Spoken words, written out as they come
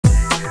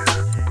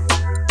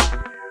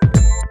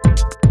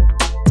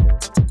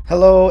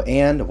Hello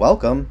and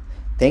welcome.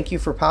 Thank you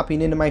for popping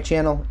into my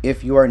channel.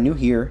 If you are new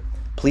here,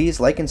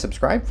 please like and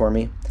subscribe for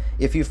me.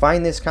 If you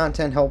find this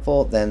content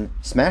helpful, then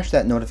smash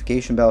that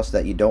notification bell so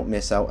that you don't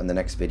miss out on the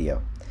next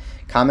video.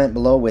 Comment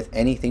below with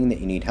anything that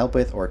you need help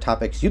with or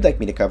topics you'd like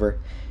me to cover,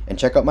 and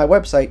check out my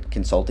website,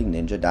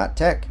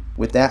 consultingninja.tech.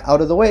 With that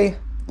out of the way,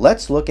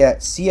 let's look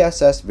at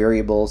CSS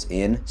variables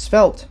in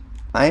Svelte.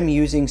 I'm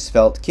using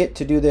Svelte Kit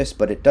to do this,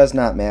 but it does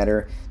not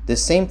matter.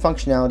 This same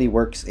functionality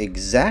works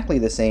exactly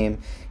the same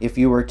if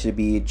you were to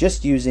be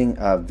just using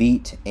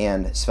Vite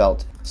and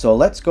Svelte. So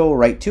let's go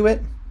right to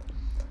it.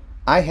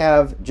 I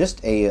have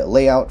just a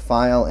layout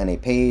file and a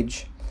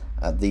page.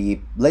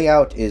 The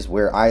layout is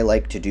where I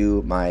like to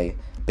do my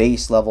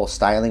base level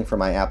styling for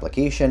my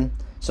application.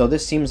 So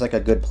this seems like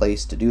a good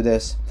place to do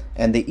this.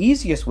 And the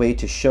easiest way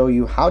to show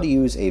you how to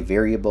use a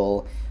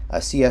variable, a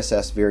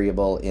CSS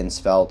variable in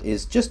Svelte,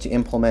 is just to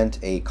implement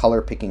a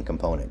color picking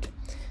component.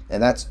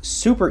 And that's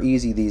super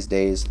easy these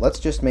days. Let's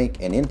just make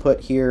an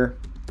input here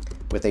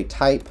with a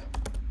type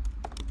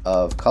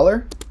of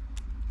color,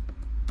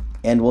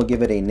 and we'll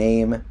give it a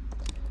name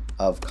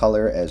of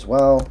color as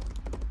well.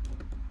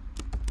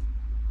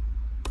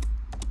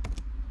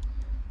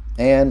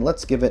 And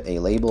let's give it a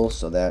label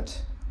so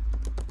that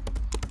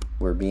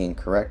we're being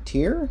correct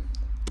here,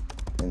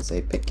 and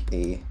say pick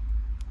a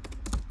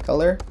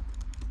color.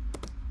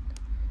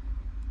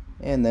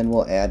 And then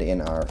we'll add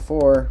in our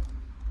for.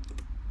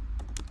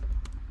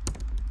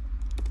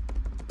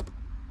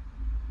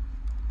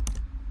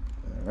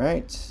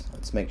 Right,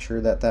 let's make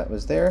sure that that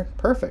was there.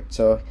 Perfect.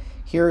 So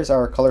here's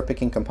our color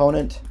picking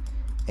component,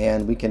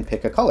 and we can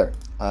pick a color.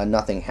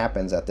 Nothing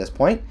happens at this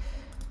point.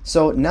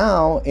 So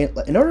now,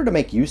 in order to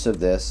make use of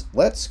this,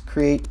 let's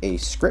create a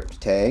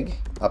script tag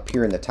up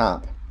here in the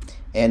top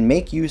and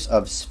make use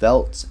of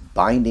Svelte's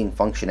binding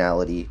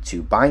functionality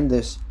to bind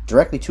this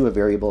directly to a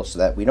variable so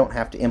that we don't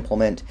have to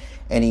implement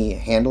any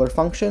handler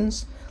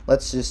functions.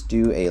 Let's just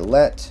do a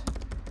let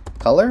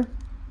color.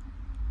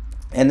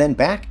 And then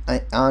back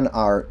on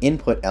our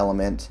input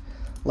element,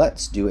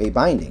 let's do a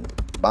binding.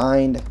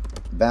 Bind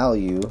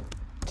value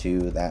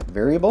to that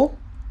variable.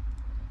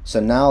 So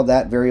now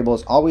that variable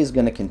is always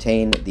going to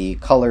contain the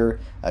color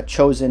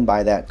chosen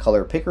by that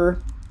color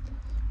picker.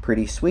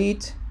 Pretty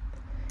sweet.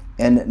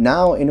 And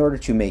now in order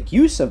to make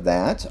use of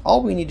that,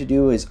 all we need to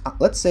do is,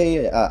 let's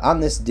say on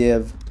this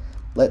div,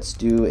 let's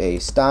do a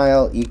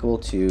style equal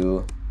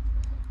to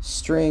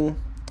string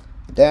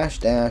dash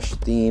dash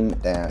theme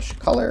dash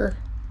color,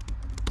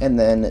 and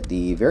then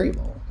the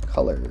variable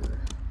color,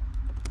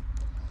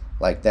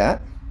 like that.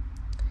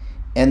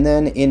 And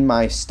then in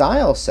my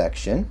style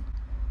section,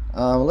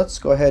 let's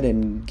go ahead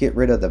and get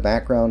rid of the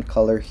background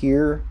color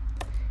here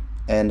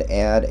and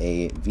add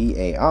a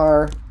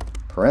var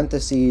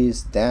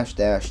parentheses dash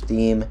dash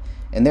theme,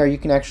 and there you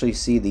can actually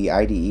see the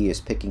IDE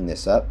is picking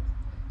this up,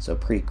 so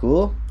pretty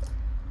cool.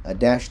 A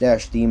dash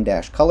dash theme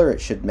dash color, it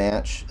should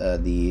match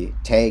the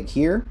tag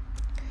here.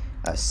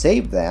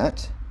 Save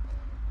that.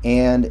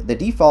 And the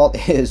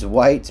default is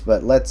white,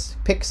 but let's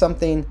pick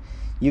something.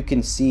 You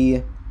can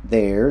see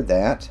there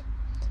that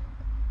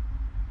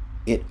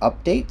it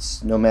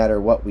updates no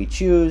matter what we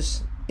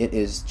choose. It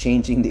is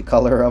changing the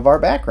color of our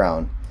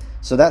background.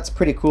 So that's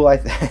pretty cool. I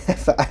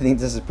think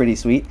this is pretty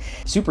sweet.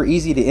 Super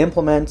easy to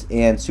implement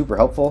and super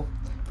helpful.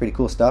 Pretty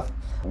cool stuff.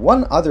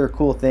 One other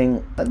cool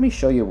thing, let me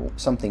show you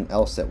something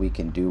else that we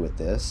can do with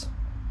this.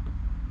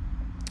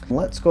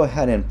 Let's go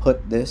ahead and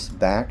put this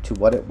back to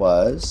what it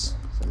was.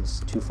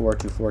 It's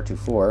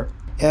 242424.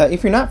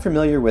 If you're not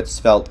familiar with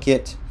Svelte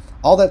Kit,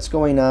 all that's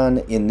going on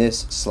in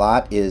this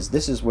slot is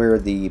this is where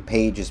the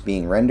page is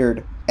being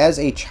rendered. As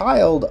a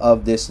child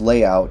of this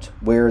layout,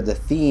 where the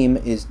theme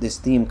is, this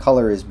theme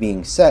color is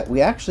being set,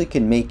 we actually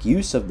can make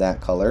use of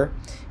that color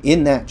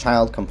in that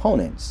child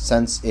component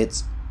since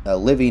it's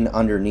living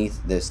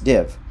underneath this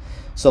div.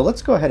 So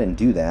let's go ahead and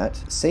do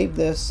that. Save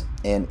this,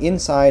 and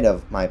inside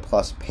of my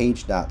plus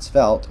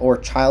page.svelte or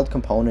child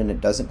component,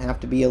 it doesn't have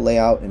to be a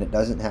layout and it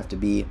doesn't have to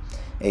be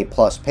a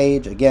plus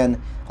page.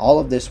 Again, all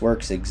of this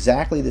works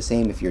exactly the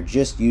same if you're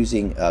just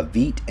using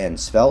Vite and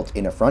Svelte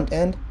in a front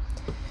end.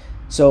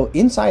 So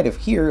inside of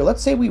here,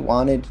 let's say we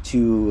wanted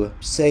to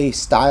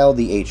style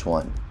the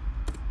H1.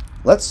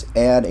 Let's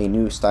add a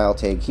new style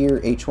tag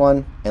here,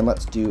 H1, and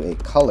let's do a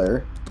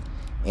color.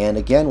 And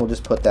again, we'll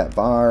just put that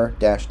var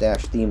dash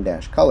dash theme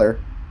dash color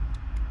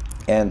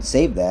and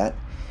save that.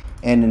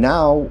 And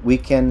now we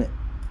can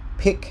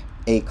pick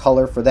a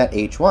color for that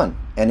H1,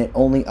 and it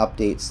only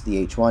updates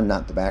the H1,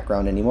 not the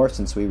background anymore,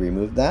 since we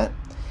removed that.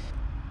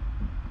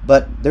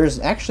 But there's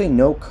actually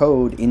no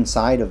code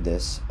inside of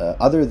this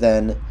other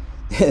than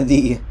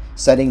the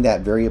setting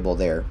that variable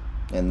there,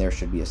 and there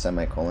should be a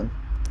semicolon.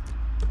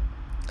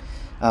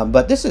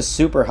 But this is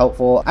super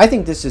helpful. I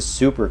think this is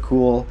super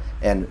cool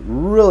and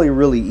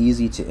really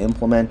easy to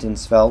implement in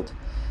Svelte.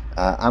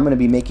 I'm going to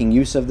be making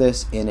use of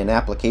this in an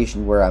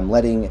application where I'm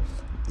letting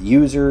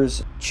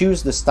users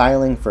choose the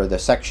styling for the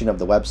section of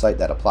the website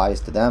that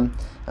applies to them.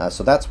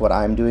 So that's what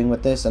I'm doing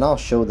with this, and I'll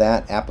show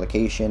that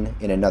application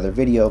in another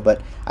video, but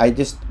I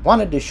just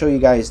wanted to show you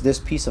guys this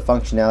piece of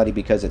functionality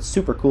because it's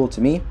super cool to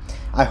me.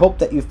 I hope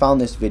that you found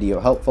this video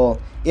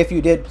helpful. If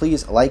you did,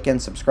 please like and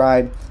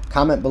subscribe.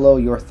 Comment below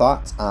your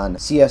thoughts on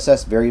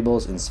CSS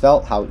variables in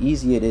Svelte, how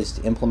easy it is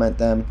to implement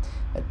them.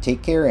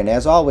 Take care, and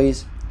as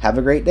always, have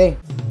a great day.